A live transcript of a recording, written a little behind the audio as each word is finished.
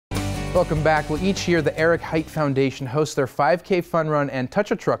Welcome back. Well, each year the Erik Hite Foundation hosts their 5K Fun Run and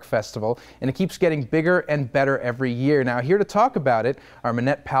Touch a Truck Festival, and it keeps getting bigger and better every year. Now, here to talk about it are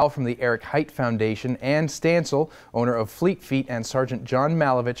Minette Powell from the Erik Hite Foundation, Ann Stansel, owner of Fleet Feet, and Sergeant John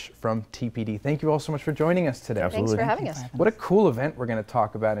Malovich from TPD. Thank you all so much for joining us today. Absolutely. Thanks for having us. What a cool event we're going to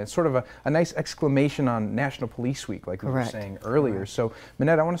talk about. And it's sort of a nice exclamation on National Police Week, like we were saying earlier. So,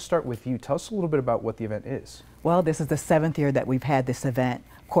 Minette, I want to start with you. Tell us a little bit about what the event is. Well, this is the 7th year that we've had this event.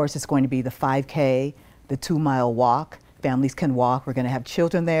 Of course, it's going to be the 5K, the 2-mile walk. Families can walk. We're going to have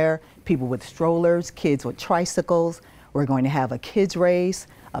children there, people with strollers, kids with tricycles. We're going to have a kids race,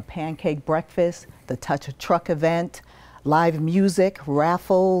 a pancake breakfast, the Touch a Truck event, live music,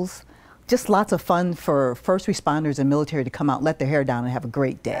 raffles. Just lots of fun for first responders and military to come out, let their hair down, and have a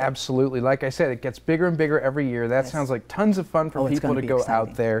great day. Absolutely. Like I said, it gets bigger and bigger every year. That sounds like tons of fun for people to go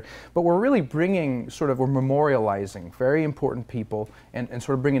out there. But we're really bringing we're memorializing very important people and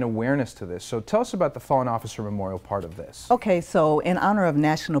sort of bringing awareness to this. So tell us about the Fallen Officer Memorial part of this. Okay, so in honor of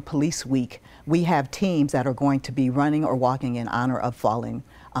National Police Week, we have teams that are going to be running or walking in honor of fallen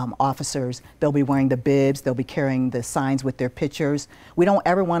officers. They'll be wearing the bibs, they'll be carrying the signs with their pictures. We don't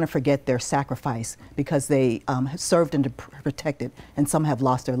ever want to forget their sacrifice because they served and protected, and some have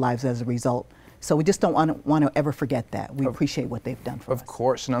lost their lives as a result. So we just don't want to ever forget that. We appreciate what they've done for us. Of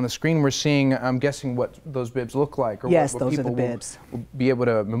course, and on the screen we're seeing, I'm guessing, what those bibs look like, or yes, what those people are the bibs. Will be able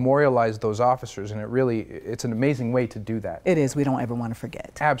to memorialize those officers, and it's an amazing way to do that. It is. We don't ever want to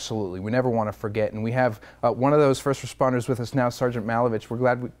forget. Absolutely, we never want to forget, and we have one of those first responders with us now, Sergeant Malovich. We're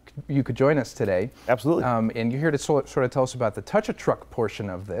glad you could join us today. Absolutely. And you're here to sort of tell us about the Touch a Truck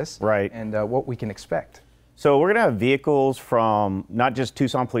portion of this, right? And what we can expect. So we're going to have vehicles from not just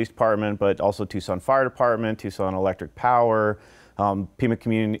Tucson Police Department, but also Tucson Fire Department, Tucson Electric Power,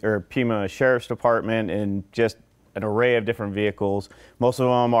 Pima Sheriff's Department, and just an array of different vehicles. Most of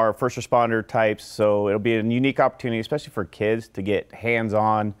them are first responder types, so it'll be a unique opportunity, especially for kids, to get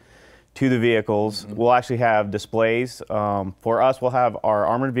hands-on to the vehicles. We'll actually have displays. For us, we'll have our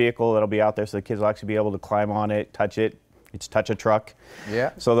armored vehicle that'll be out there, so the kids will actually be able to climb on it, touch it. It's Touch a Truck.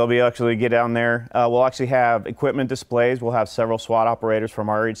 Yeah. So they'll be actually get down there. We'll actually have equipment displays. We'll have several SWAT operators from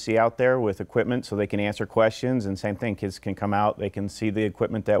RHC out there with equipment so they can answer questions. And same thing, kids can come out, they can see the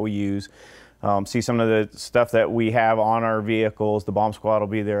equipment that we use, see some of the stuff that we have on our vehicles. The bomb squad will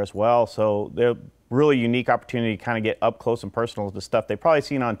be there as well. So they're really unique opportunity to kind of get up close and personal with the stuff they've probably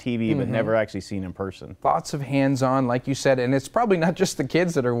seen on TV but never actually seen in person. Lots of hands-on, like you said, and it's probably not just the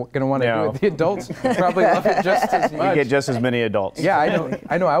kids that are going to want to do it. The adults probably love it just as much. You get just as many adults. Yeah,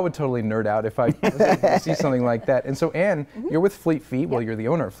 I know I would totally nerd out if I was able to see something like that. And so, Ann, you're with Fleet Feet. Well, you're the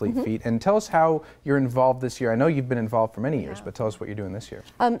owner of Fleet Feet. And tell us how you're involved this year. I know you've been involved for many years, but tell us what you're doing this year.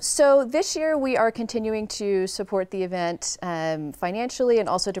 So this year we are continuing to support the event financially, and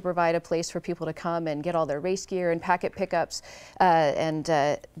also to provide a place for people to come and get all their race gear and packet pickups, and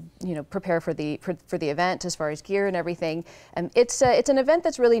prepare for the event as far as gear and everything. It's an event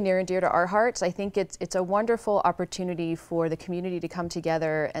that's really near and dear to our hearts. I think it's a wonderful opportunity for the community to come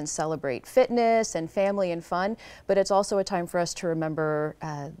together and celebrate fitness and family and fun, but it's also a time for us to remember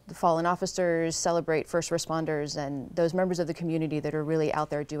the fallen officers, celebrate first responders, and those members of the community that are really out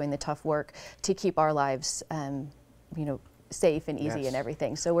there doing the tough work to keep our lives safe and easy and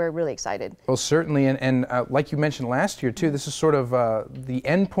everything. So we're really excited. Well, certainly, and like you mentioned last year too, this is sort of the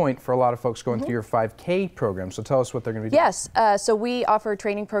end point for a lot of folks going through your 5K program. So tell us what they're going to be doing. Yes, so we offer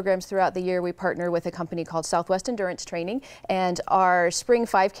training programs throughout the year. We partner with a company called Southwest Endurance Training, and our spring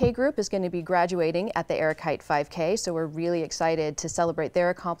 5K group is going to be graduating at the Erik Hite 5K. So we're really excited to celebrate their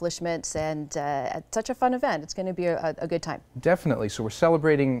accomplishments, and at such a fun event. It's going to be a good time. Definitely. So we're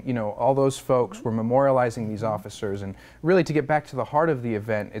celebrating, all those folks. We're memorializing these officers, and really to get back to the heart of the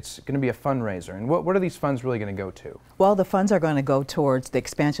event, it's going to be a fundraiser. And what are these funds really going to go to? Well, the funds are going to go towards the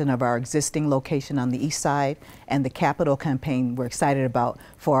expansion of our existing location on the east side and the capital campaign we're excited about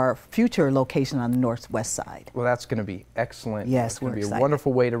for our future location on the northwest side. Well, that's going to be excellent. Yes, we're excited. It's going to be a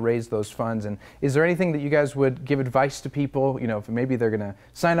wonderful way to raise those funds. And is there anything that you guys would give advice to people, if maybe they're going to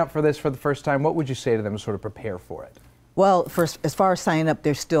sign up for this for the first time? What would you say to them to sort of prepare for it? Well, as far as signing up,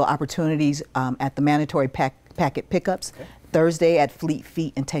 there's still opportunities at the mandatory packet pickups. Okay. Thursday at Fleet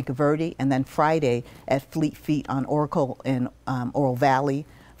Feet in Tanque Verde, and then Friday at Fleet Feet on Oracle in Oro Valley.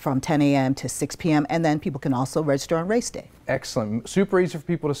 from 10 a.m. to 6 p.m. and then people can also register on race day. Excellent. Super easy for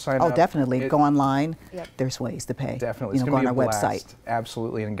people to sign up. Oh, definitely. Go online. Yep. There's ways to pay. Definitely. Go on our website.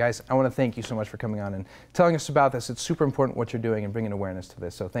 Absolutely. And guys, I want to thank you so much for coming on and telling us about this. It's super important what you're doing and bringing awareness to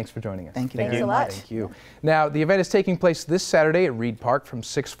this. So thanks for joining us. Thank you. Thanks a lot. Thank you. Now, the event is taking place this Saturday at Reed Park from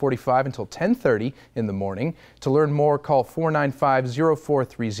 6:45 until 10:30 in the morning. To learn more, call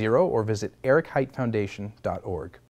 495-0430 or visit erichitefoundation.org.